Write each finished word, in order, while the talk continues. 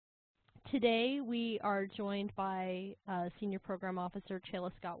Today we are joined by Senior Program Officer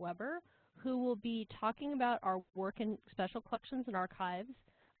Chela Weber, who will be talking about our work in special collections and archives,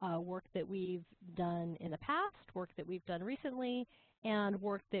 work that we've done in the past, work that we've done recently, and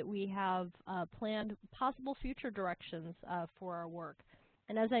work that we have planned possible future directions for our work.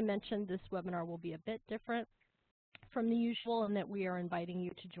 And as I mentioned, this webinar will be a bit different from the usual in that we are inviting you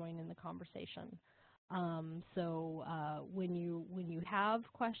to join in the conversation. When you have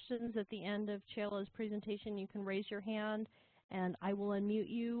questions at the end of Chela's presentation, you can raise your hand and I will unmute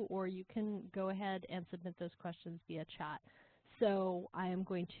you, or you can go ahead and submit those questions via chat. So I am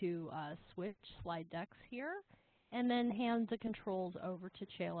going to switch slide decks here and then hand the controls over to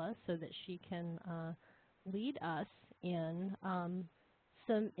Chela so that she can lead us in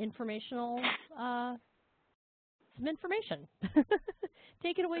some information.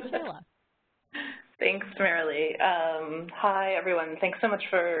 Take it away, Chela. Thanks, Marilee. Hi, everyone. Thanks so much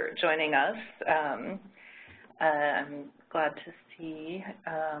for joining us. I'm glad to see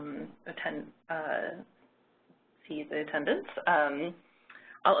the attendance.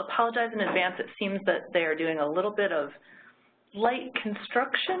 I'll apologize in advance. It seems that they are doing a little bit of light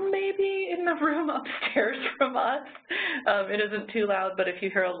construction maybe in the room upstairs from us. It isn't too loud, but if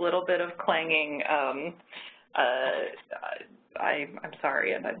you hear a little bit of clanging, I'm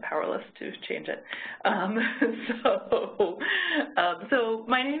sorry, and I'm powerless to change it. So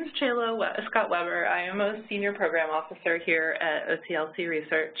my name is Chela Weber. I am a Senior Program Officer here at OCLC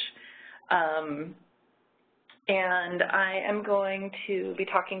Research. And I am going to be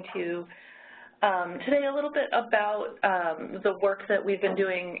talking to you today a little bit about the work that we've been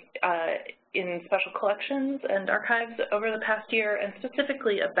doing in special collections and archives over the past year, and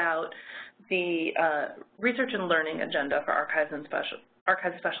specifically about the research and learning agenda for archives,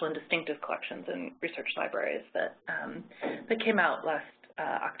 special and distinctive collections and research libraries that came out last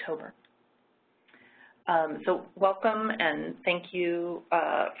October. So welcome and thank you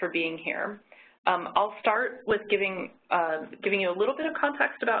for being here. I'll start with giving you a little bit of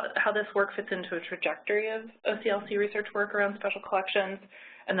context about how this work fits into a trajectory of OCLC research work around special collections,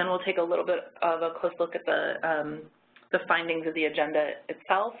 and then we'll take a little bit of a close look at the findings of the agenda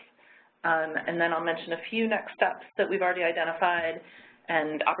itself, and then I'll mention a few next steps that we've already identified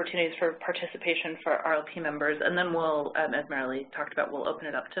and opportunities for participation for RLP members, and then we'll, as Marilee talked about, we'll open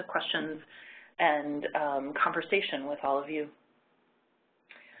it up to questions and conversation with all of you.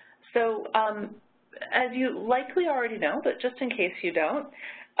 So as you likely already know, but just in case you don't,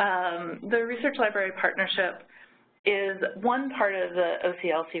 the Research Library Partnership is one part of the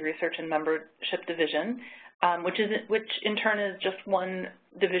OCLC Research and Membership Division, which in turn is just one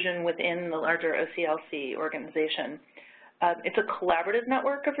division within the larger OCLC organization. It's a collaborative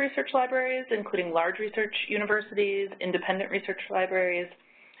network of research libraries, including large research universities, independent research libraries,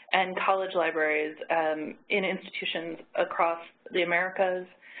 and college libraries in institutions across the Americas,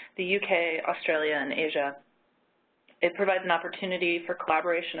 the UK, Australia, and Asia. It provides an opportunity for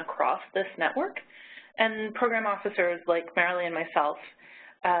collaboration across this network, and program officers like Marilee and myself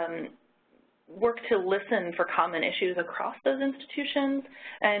work to listen for common issues across those institutions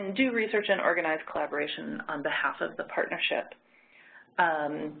and do research and organize collaboration on behalf of the partnership.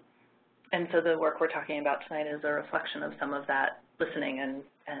 And so the work we're talking about tonight is a reflection of some of that listening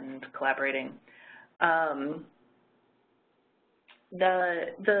and collaborating.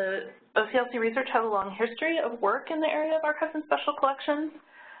 The OCLC Research has a long history of work in the area of archives and special collections.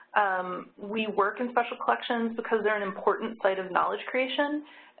 We work in special collections because they're an important site of knowledge creation,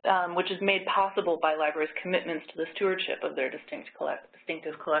 which is made possible by libraries' commitments to the stewardship of their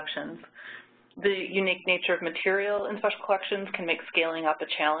distinctive collections. The unique nature of material in special collections can make scaling up a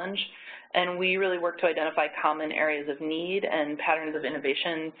challenge, and we really work to identify common areas of need and patterns of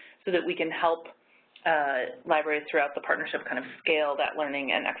innovation so that we can help libraries throughout the partnership kind of scale that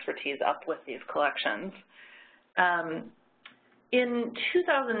learning and expertise up with these collections. In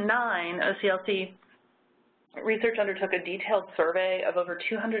 2009, OCLC Research undertook a detailed survey of over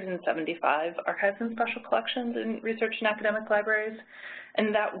 275 archives and special collections in research and academic libraries,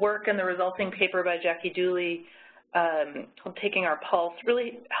 and that work and the resulting paper by Jackie Dooley, Taking Our Pulse,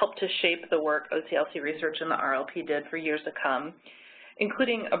 really helped to shape the work OCLC Research and the RLP did for years to come,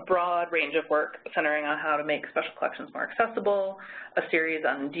 including a broad range of work centering on how to make special collections more accessible, a series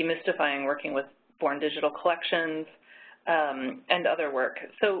on demystifying working with born digital collections, and other work.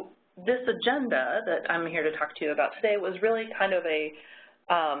 So this agenda that I'm here to talk to you about today was really kind of a,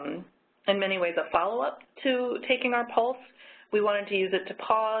 in many ways, a follow-up to Taking Our Pulse. We wanted to use it to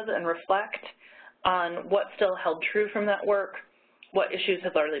pause and reflect on what still held true from that work, what issues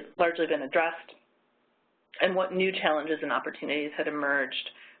have largely been addressed, and what new challenges and opportunities had emerged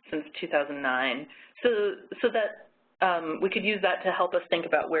since 2009. So that we could use that to help us think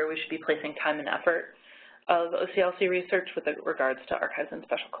about where we should be placing time and effort of OCLC research with regards to archives and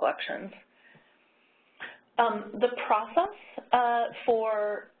special collections. The process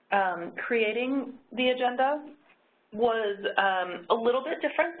for creating the agenda was a little bit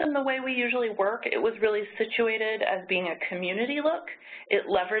different than the way we usually work. It was really situated as being a community look. It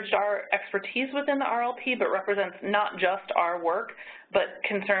leveraged our expertise within the RLP, but represents not just our work, but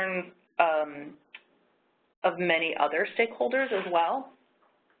concerns of many other stakeholders as well.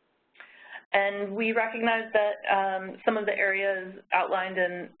 And we recognize that some of the areas outlined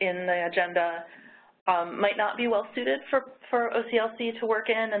in the agenda might not be well suited for OCLC to work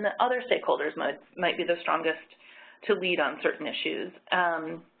in, and that other stakeholders might be the strongest to lead on certain issues.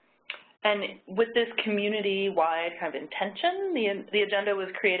 And with this community-wide kind of intention, the agenda was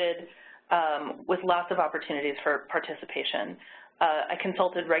created with lots of opportunities for participation. I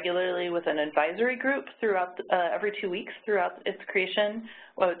consulted regularly with an advisory group throughout every 2 weeks throughout its creation,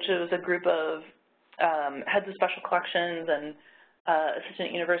 which was a group of heads of special collections and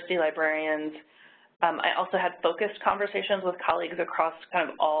assistant university librarians. I also had focused conversations with colleagues across kind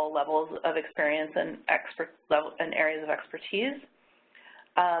of all levels of experience and areas of expertise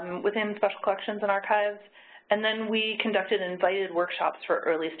within special collections and archives. And then we conducted invited workshops for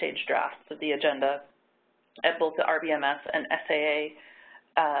early stage drafts of the agenda at both the RBMS and SAA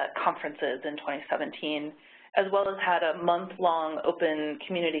conferences in 2017, as well as had a month-long open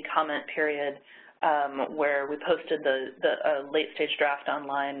community comment period where we posted the late-stage draft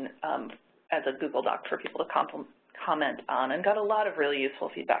online as a Google Doc for people to comment on, and got a lot of really useful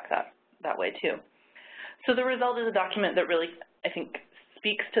feedback that way too. So the result is a document that really, I think,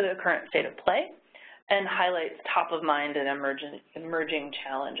 speaks to the current state of play and highlights top-of-mind and emerging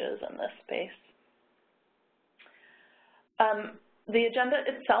challenges in this space. The agenda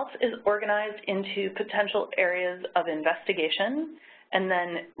itself is organized into potential areas of investigation, and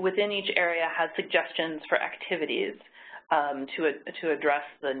then within each area has suggestions for activities to address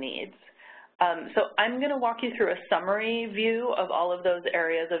the needs. So I'm going to walk you through a summary view of all of those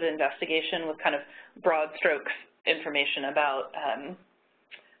areas of investigation with kind of broad strokes information about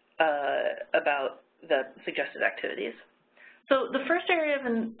the suggested activities. So the first area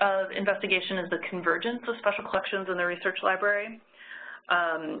of investigation is the convergence of special collections in the research library.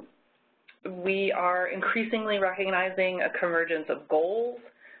 We are increasingly recognizing a convergence of goals,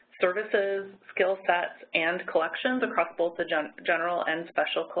 services, skill sets, and collections across both the general and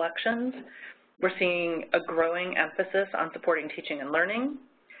special collections. We're seeing a growing emphasis on supporting teaching and learning,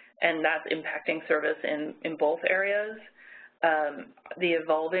 and that's impacting service in both areas. The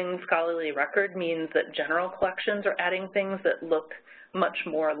evolving scholarly record means that general collections are adding things that look much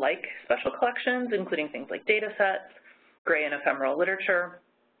more like special collections, including things like data sets, gray and ephemeral literature,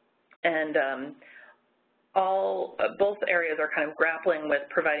 and both areas are kind of grappling with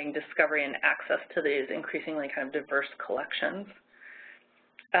providing discovery and access to these increasingly kind of diverse collections.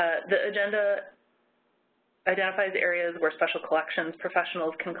 The agenda identifies areas where special collections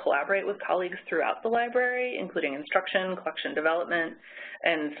professionals can collaborate with colleagues throughout the library, including instruction, collection development,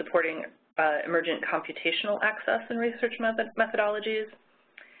 and supporting emergent computational access and research methodologies.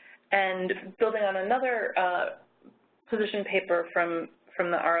 And building on another position paper from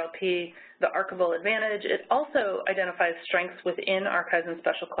the RLP, the archival advantage, it also identifies strengths within archives and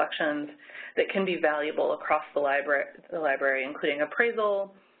special collections that can be valuable across the library, including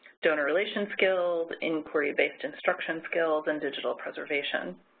appraisal, donor relation skills, inquiry-based instruction skills, and digital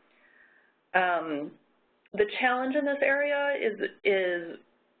preservation. The challenge in this area is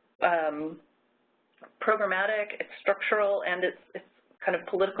programmatic, it's structural, and it's kind of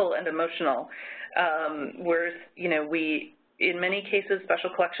political and emotional. Whereas, in many cases,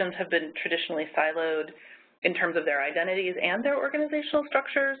 special collections have been traditionally siloed in terms of their identities and their organizational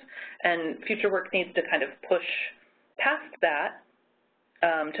structures, and future work needs to kind of push past that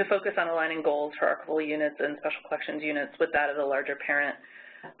to focus on aligning goals for archival units and special collections units with that of the larger parent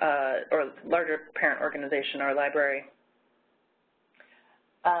organization or library.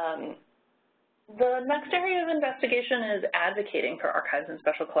 The next area of investigation is advocating for archives and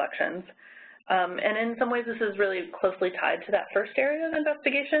special collections. And in some ways, this is really closely tied to that first area of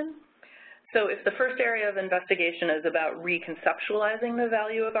investigation. So if the first area of investigation is about reconceptualizing the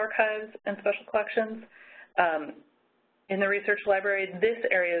value of archives and special collections in the research library, this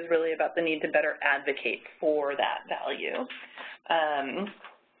area is really about the need to better advocate for that value.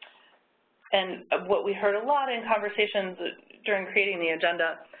 And what we heard a lot in conversations during creating the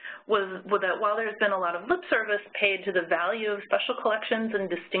agenda was that while there's been a lot of lip service paid to the value of special collections and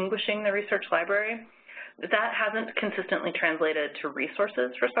distinguishing the research library, that hasn't consistently translated to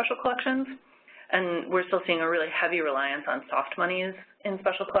resources for special collections, and we're still seeing a really heavy reliance on soft monies in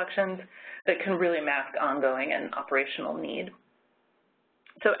special collections that can really mask ongoing and operational need.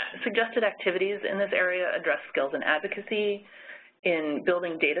 So suggested activities in this area address skills and advocacy, in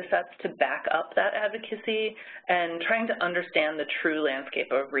building data sets to back up that advocacy, and trying to understand the true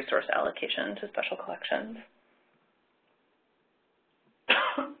landscape of resource allocation to special collections.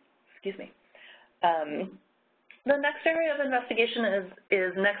 Excuse me. The next area of investigation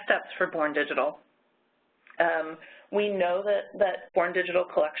is next steps for Born Digital. We know that Born Digital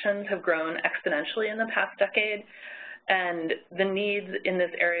collections have grown exponentially in the past decade, and the needs in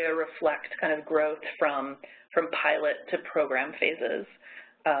this area reflect kind of growth from pilot to program phases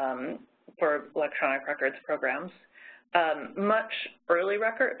for electronic records programs. Much early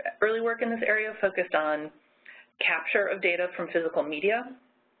work in this area focused on capture of data from physical media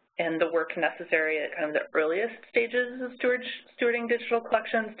and the work necessary at kind of the earliest stages of stewarding digital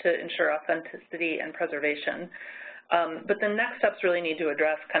collections to ensure authenticity and preservation. But the next steps really need to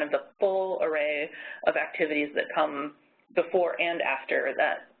address kind of the full array of activities that come before and after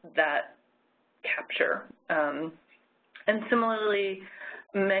that capture. And similarly,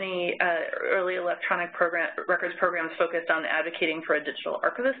 many early electronic records programs focused on advocating for a digital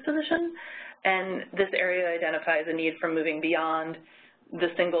archivist position, and this area identifies a need for moving beyond the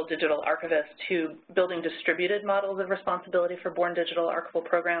single digital archivist to building distributed models of responsibility for Born Digital archival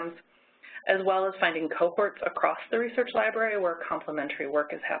programs, as well as finding cohorts across the research library where complementary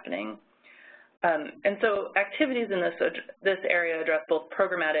work is happening. And so activities in this area address both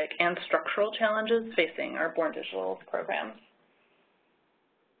programmatic and structural challenges facing our Born Digital programs.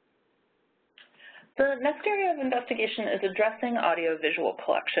 The next area of investigation is addressing audiovisual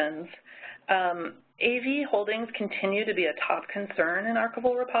collections. AV holdings continue to be a top concern in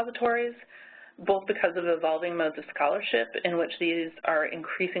archival repositories, both because of evolving modes of scholarship in which these are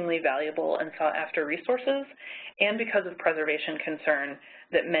increasingly valuable and sought after resources, and because of preservation concern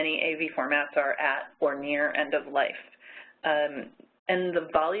that many AV formats are at or near end of life. And the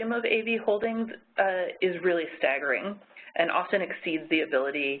volume of AV holdings is really staggering and often exceeds the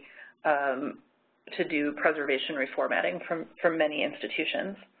ability to do preservation reformatting from many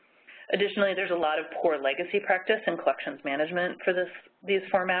institutions. Additionally, there's a lot of poor legacy practice in collections management for these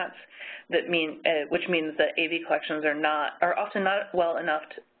formats, which means that AV collections are often not well enough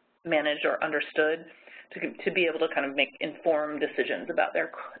managed or understood to be able to kind of make informed decisions about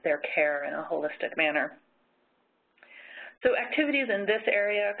their care in a holistic manner. So activities in this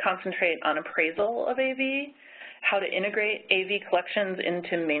area concentrate on appraisal of AV, how to integrate AV collections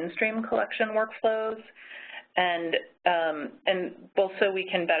into mainstream collection workflows, and both so we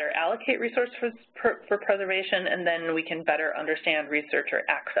can better allocate resources for preservation, and then we can better understand researcher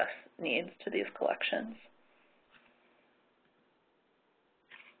access needs to these collections.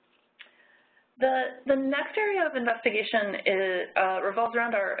 The next area of investigation revolves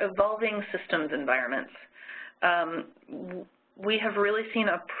around our evolving systems environments. We have really seen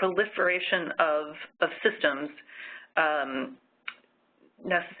a proliferation of systems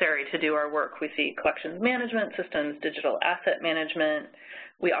necessary to do our work. We see collections management systems, digital asset management.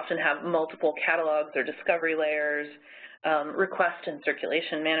 We often have multiple catalogs or discovery layers, request and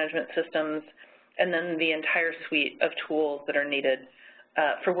circulation management systems, and then the entire suite of tools that are needed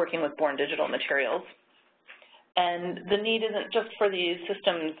for working with Born Digital materials. And the need isn't just for these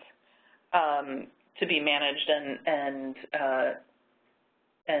systems to be managed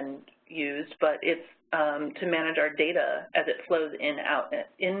and used, but it's to manage our data as it flows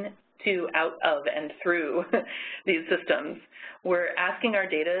into, out of, and through these systems. We're asking our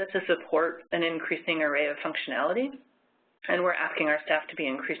data to support an increasing array of functionality, and we're asking our staff to be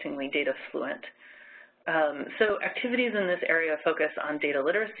increasingly data fluent. So activities in this area focus on data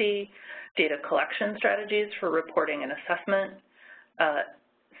literacy, data collection strategies for reporting and assessment,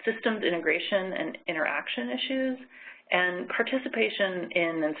 systems integration and interaction issues, and participation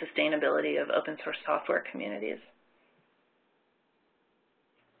in and sustainability of open source software communities.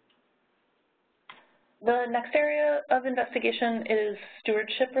 The next area of investigation is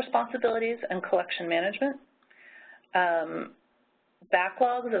stewardship responsibilities and collection management.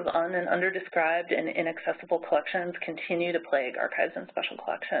 Backlogs of and underdescribed and inaccessible collections continue to plague archives and special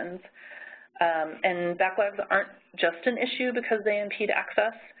collections. And backlogs aren't just an issue because they impede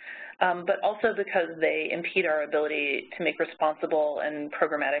access, but also because they impede our ability to make responsible and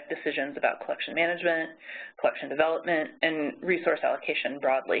programmatic decisions about collection management, collection development, and resource allocation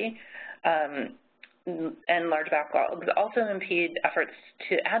broadly. And large backlogs also impede efforts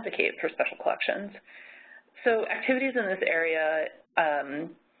to advocate for special collections. So activities in this area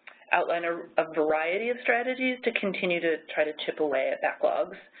outline a variety of strategies to continue to try to chip away at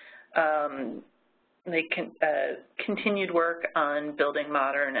backlogs. Continued work on building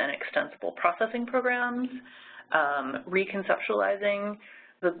modern and extensible processing programs, reconceptualizing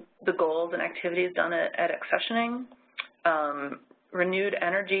the goals and activities done at accessioning, renewed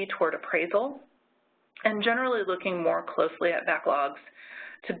energy toward appraisal, and generally looking more closely at backlogs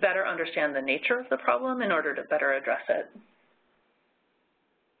to better understand the nature of the problem in order to better address it.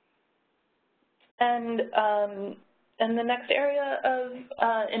 And the next area of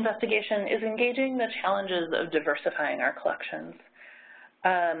investigation is engaging the challenges of diversifying our collections.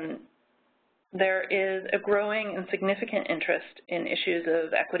 There is a growing and significant interest in issues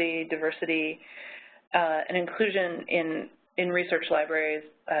of equity, diversity, and inclusion in research libraries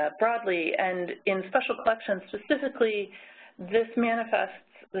broadly, and in special collections specifically, this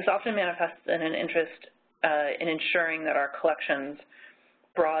often manifests in an interest in ensuring that our collections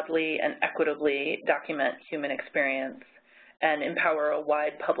broadly and equitably document human experience and empower a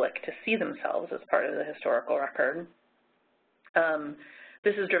wide public to see themselves as part of the historical record.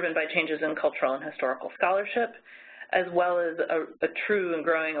 This is driven by changes in cultural and historical scholarship, as well as a true and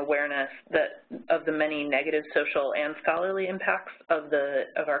growing awareness of the many negative social and scholarly impacts of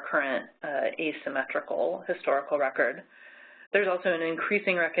our current asymmetrical historical record. There's also an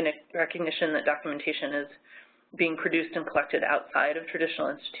increasing recognition that documentation is being produced and collected outside of traditional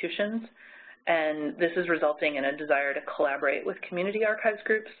institutions, and this is resulting in a desire to collaborate with community archives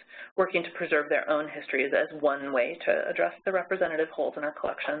groups working to preserve their own histories as one way to address the representative holes in our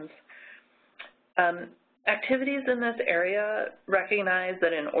collections. Activities in this area recognize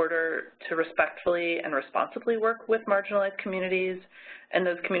that in order to respectfully and responsibly work with marginalized communities and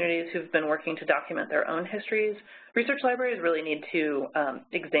those communities who've been working to document their own histories, research libraries really need to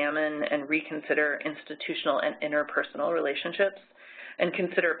examine and reconsider institutional and interpersonal relationships and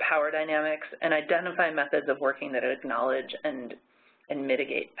consider power dynamics and identify methods of working that acknowledge and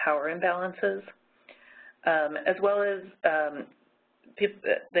mitigate power imbalances, as well as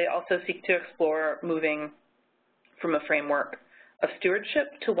they also seek to explore moving from a framework of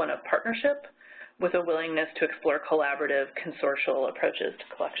stewardship to one of partnership with a willingness to explore collaborative, consortial approaches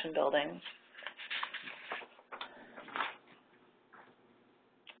to collection building.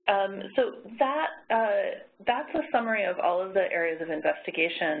 So that's a summary of all of the areas of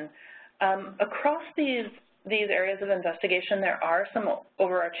investigation. Across these areas of investigation, there are some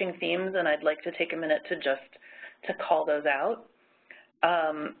overarching themes, and I'd like to take a minute to call those out.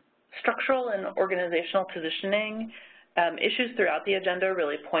 Structural and organizational positioning issues throughout the agenda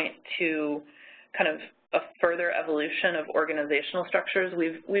really point to kind of a further evolution of organizational structures.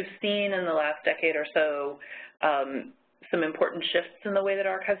 We've seen in the last decade or so some important shifts in the way that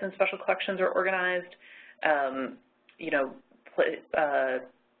archives and special collections are organized.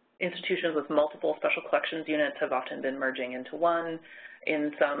 Institutions with multiple special collections units have often been merging into one.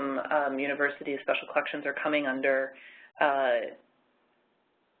 In some universities, special collections are coming under a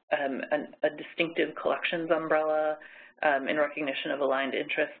distinctive collections umbrella in recognition of aligned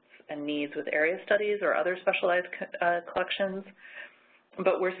interests and needs with area studies or other specialized collections.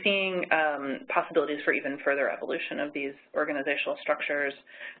 But we're seeing possibilities for even further evolution of these organizational structures,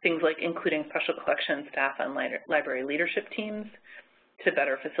 things like including special collection staff and library leadership teams to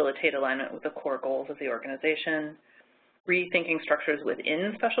better facilitate alignment with the core goals of the organization, rethinking structures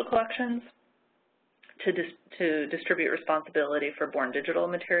within special collections to distribute responsibility for born digital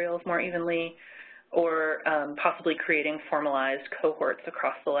materials more evenly, or possibly creating formalized cohorts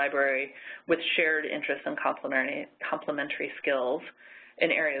across the library with shared interests and complementary skills in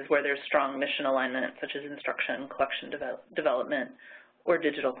areas where there's strong mission alignment, such as instruction, collection development, or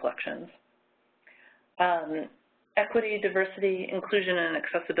digital collections. Equity, diversity, inclusion, and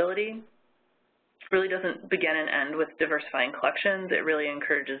accessibility really doesn't begin and end with diversifying collections. It really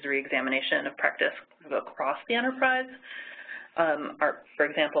encourages reexamination of practice across the enterprise. For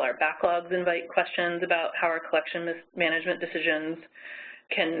example, our backlogs invite questions about how our collection management decisions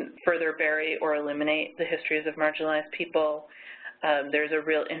can further bury or eliminate the histories of marginalized people. There's a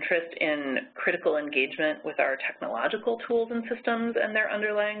real interest in critical engagement with our technological tools and systems and their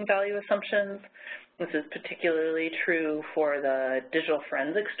underlying value assumptions. This is particularly true for the digital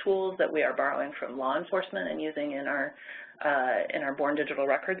forensics tools that we are borrowing from law enforcement and using in our Born Digital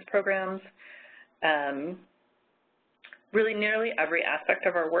Records programs. Really, nearly every aspect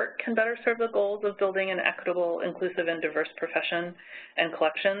of our work can better serve the goals of building an equitable, inclusive, and diverse profession and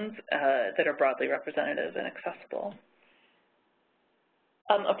collections that are broadly representative and accessible.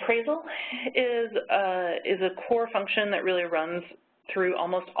 Appraisal is a core function that really runs through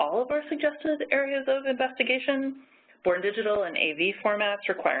almost all of our suggested areas of investigation, Born Digital and AV formats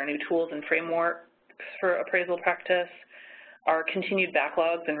require new tools and frameworks for appraisal practice. Our continued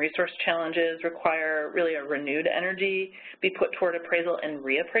backlogs and resource challenges require really a renewed energy be put toward appraisal and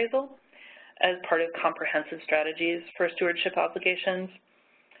reappraisal as part of comprehensive strategies for stewardship obligations.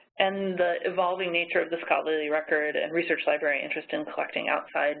 And the evolving nature of the scholarly record and research library interest in collecting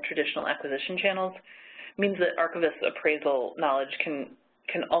outside traditional acquisition channels means that archivists' appraisal knowledge can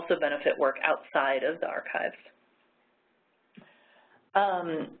also benefit work outside of the archives.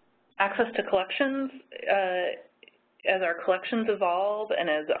 Access to collections, as our collections evolve and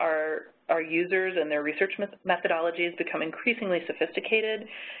as our users and their research methodologies become increasingly sophisticated,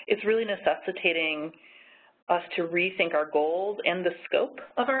 it's really necessitating us to rethink our goals and the scope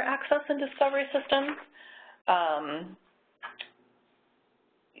of our access and discovery systems.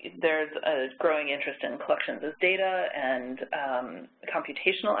 There's a growing interest in collections as data and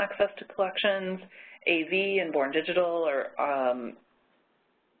computational access to collections. AV and Born Digital are,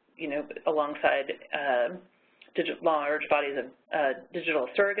 alongside large bodies of digital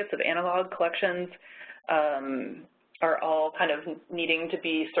surrogates of analog collections are all kind of needing to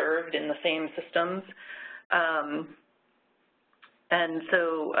be served in the same systems. And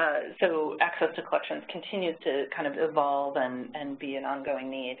so access to collections continues to kind of evolve and be an ongoing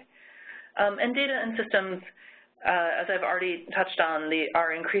need. And data and systems, as I've already touched on,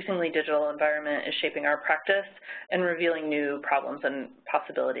 our increasingly digital environment is shaping our practice and revealing new problems and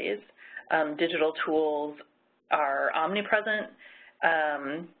possibilities. Digital tools are omnipresent,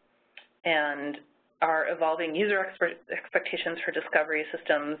 and our evolving user expectations for discovery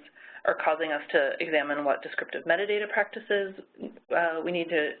systems are causing us to examine what descriptive metadata practices we need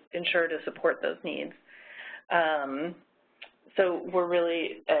to ensure to support those needs. So we're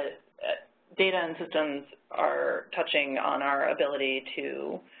really, data and systems are touching on our ability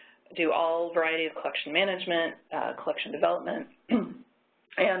to do all variety of collection management, collection development,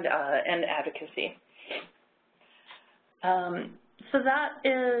 and advocacy. So that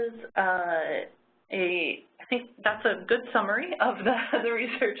is I think that's a good summary of the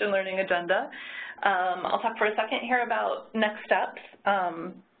research and learning agenda. I'll talk for a second here about next steps.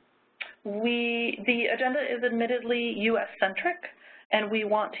 The agenda is admittedly US-centric, and we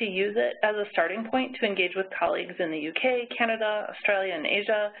want to use it as a starting point to engage with colleagues in the UK, Canada, Australia, and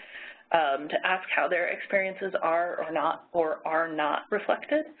Asia to ask how their experiences are or not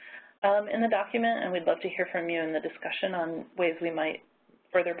reflected in the document, and we'd love to hear from you in the discussion on ways we might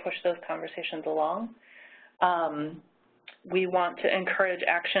further push those conversations along. We want to encourage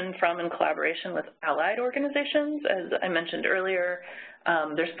action from and collaboration with allied organizations. As I mentioned earlier,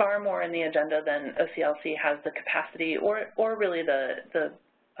 there's far more in the agenda than OCLC has the capacity or really the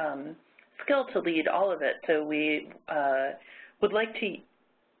skill to lead all of it. So we would like to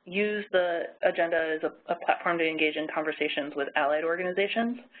use the agenda as a platform to engage in conversations with allied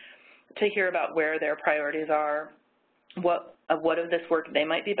organizations to hear about where their priorities are, what of this work they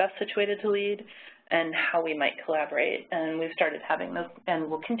might be best situated to lead, and how we might collaborate. And we've started having those, and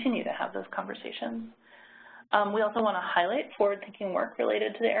we'll continue to have those conversations. We also want to highlight forward-thinking work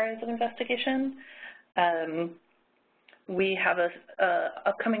related to the areas of investigation. We have a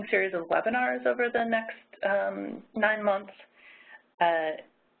upcoming series of webinars over the next 9 months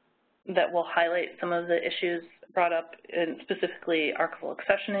that will highlight some of the issues brought up, in specifically archival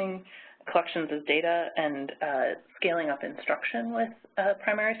accessioning, collections of data, and scaling up instruction with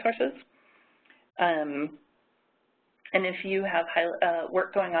primary sources. And if you have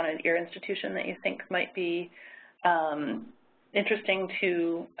work going on at your institution that you think might be interesting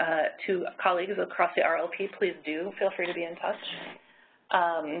to colleagues across the RLP, please do feel free to be in touch.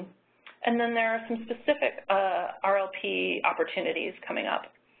 And then there are some specific RLP opportunities coming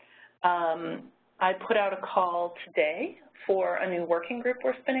up. I put out a call today for a new working group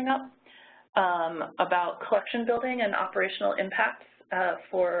we're spinning up about collection building and operational impacts of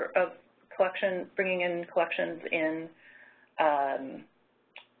bringing in collections in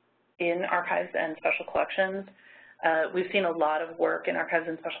archives and special collections. We've seen a lot of work in archives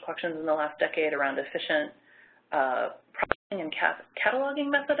and special collections in the last decade around efficient processing and cataloging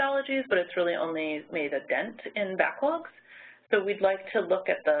methodologies, but it's really only made a dent in backlogs. So we'd like to look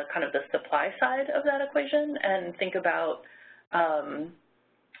at the kind of the supply side of that equation and think about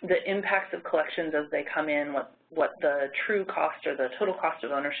the impacts of collections as they come in, what the true cost or the total cost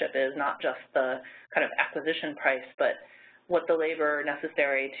of ownership is, not just the kind of acquisition price, but what the labor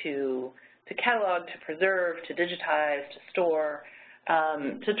necessary to catalog, to preserve, to digitize, to store,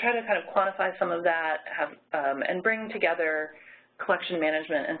 to try to kind of quantify some of that, and bring together collection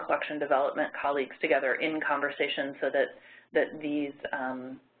management and collection development colleagues together in conversation so that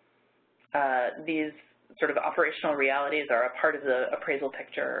these sort of operational realities are a part of the appraisal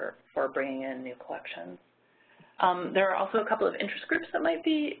picture for bringing in new collections. There are also a couple of interest groups that might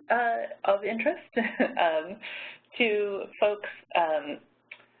be of interest to folks.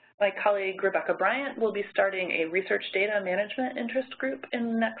 My colleague Rebecca Bryant will be starting a research data management interest group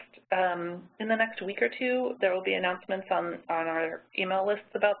in the next week or two. There will be announcements on our email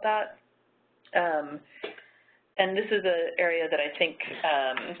lists about that. And this is an area that I think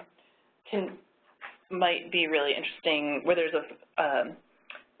might be really interesting, where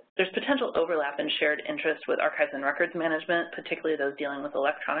there's potential overlap and shared interest with archives and records management, particularly those dealing with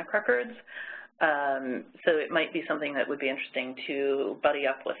electronic records. So it might be something that would be interesting to buddy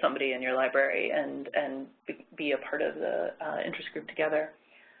up with somebody in your library and be a part of the interest group together.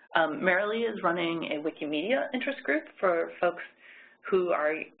 Marilee is running a Wikimedia interest group for folks who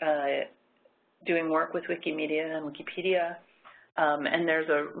are doing work with Wikimedia and Wikipedia. And there's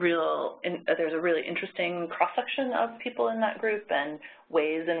a really interesting cross-section of people in that group and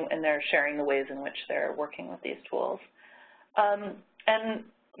ways, and they're sharing the ways in which they're working with these tools. And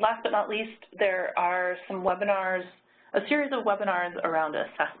last but not least, there are some webinars, a series of webinars around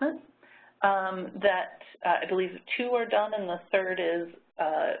assessment that I believe 2 are done and the third is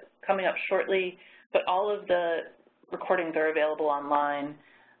coming up shortly, but all of the recordings are available online.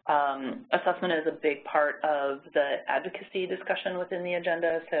 Assessment is a big part of the advocacy discussion within the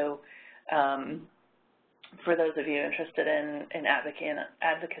agenda, so for those of you interested in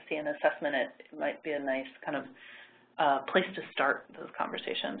advocacy and assessment, it might be a nice kind of place to start those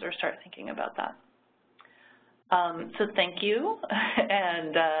conversations or start thinking about that. So thank you,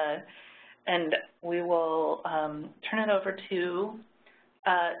 and we will turn it over to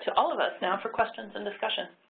all of us now for questions and discussion.